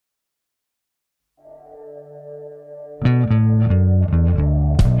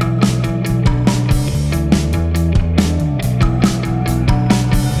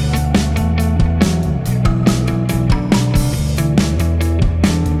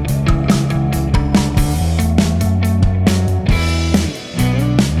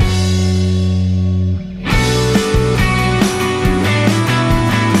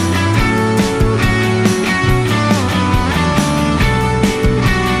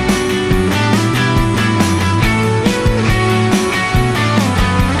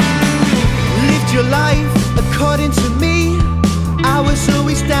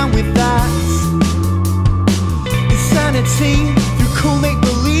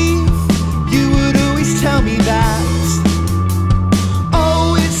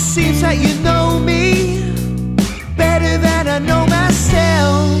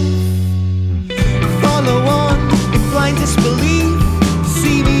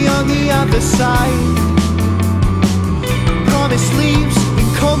other side. Promise leaves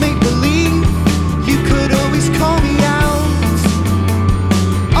and call make believe. You could always call me out.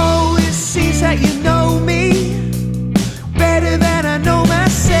 Oh, it seems that you know me better than I know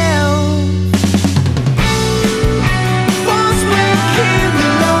myself. False with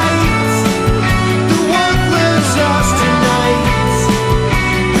candlelight, the one lives us tonight.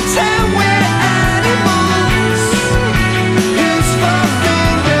 Pretend we're animals, use for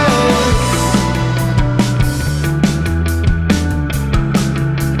fingers.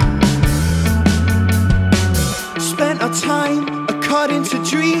 Spent our time according to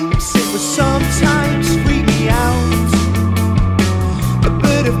dreams. It would sometimes freak me out. A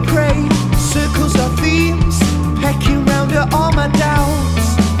bird of prey circles our themes, pecking round at all my doubts.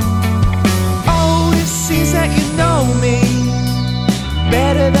 Oh, it seems that you know me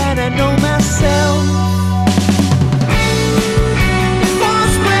better than I know myself.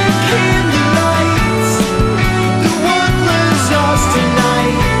 False with candlelight, the one lives us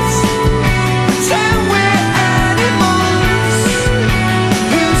tonight. Pretend we're animals,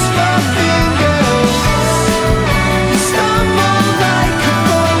 who's for fingers. You stumble like a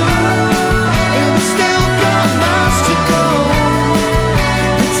fool, and we still got miles to go.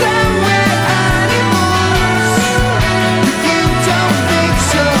 Pretend we're animals, if you don't think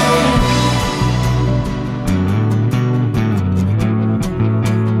so.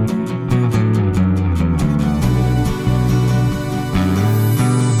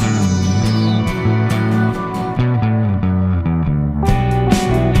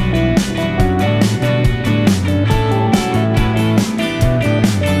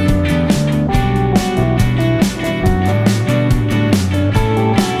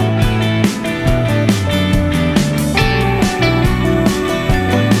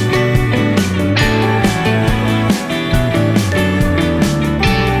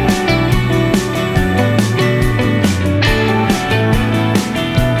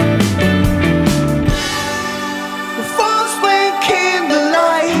 Falls with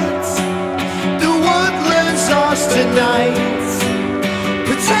candlelight, the woodlands lost tonight.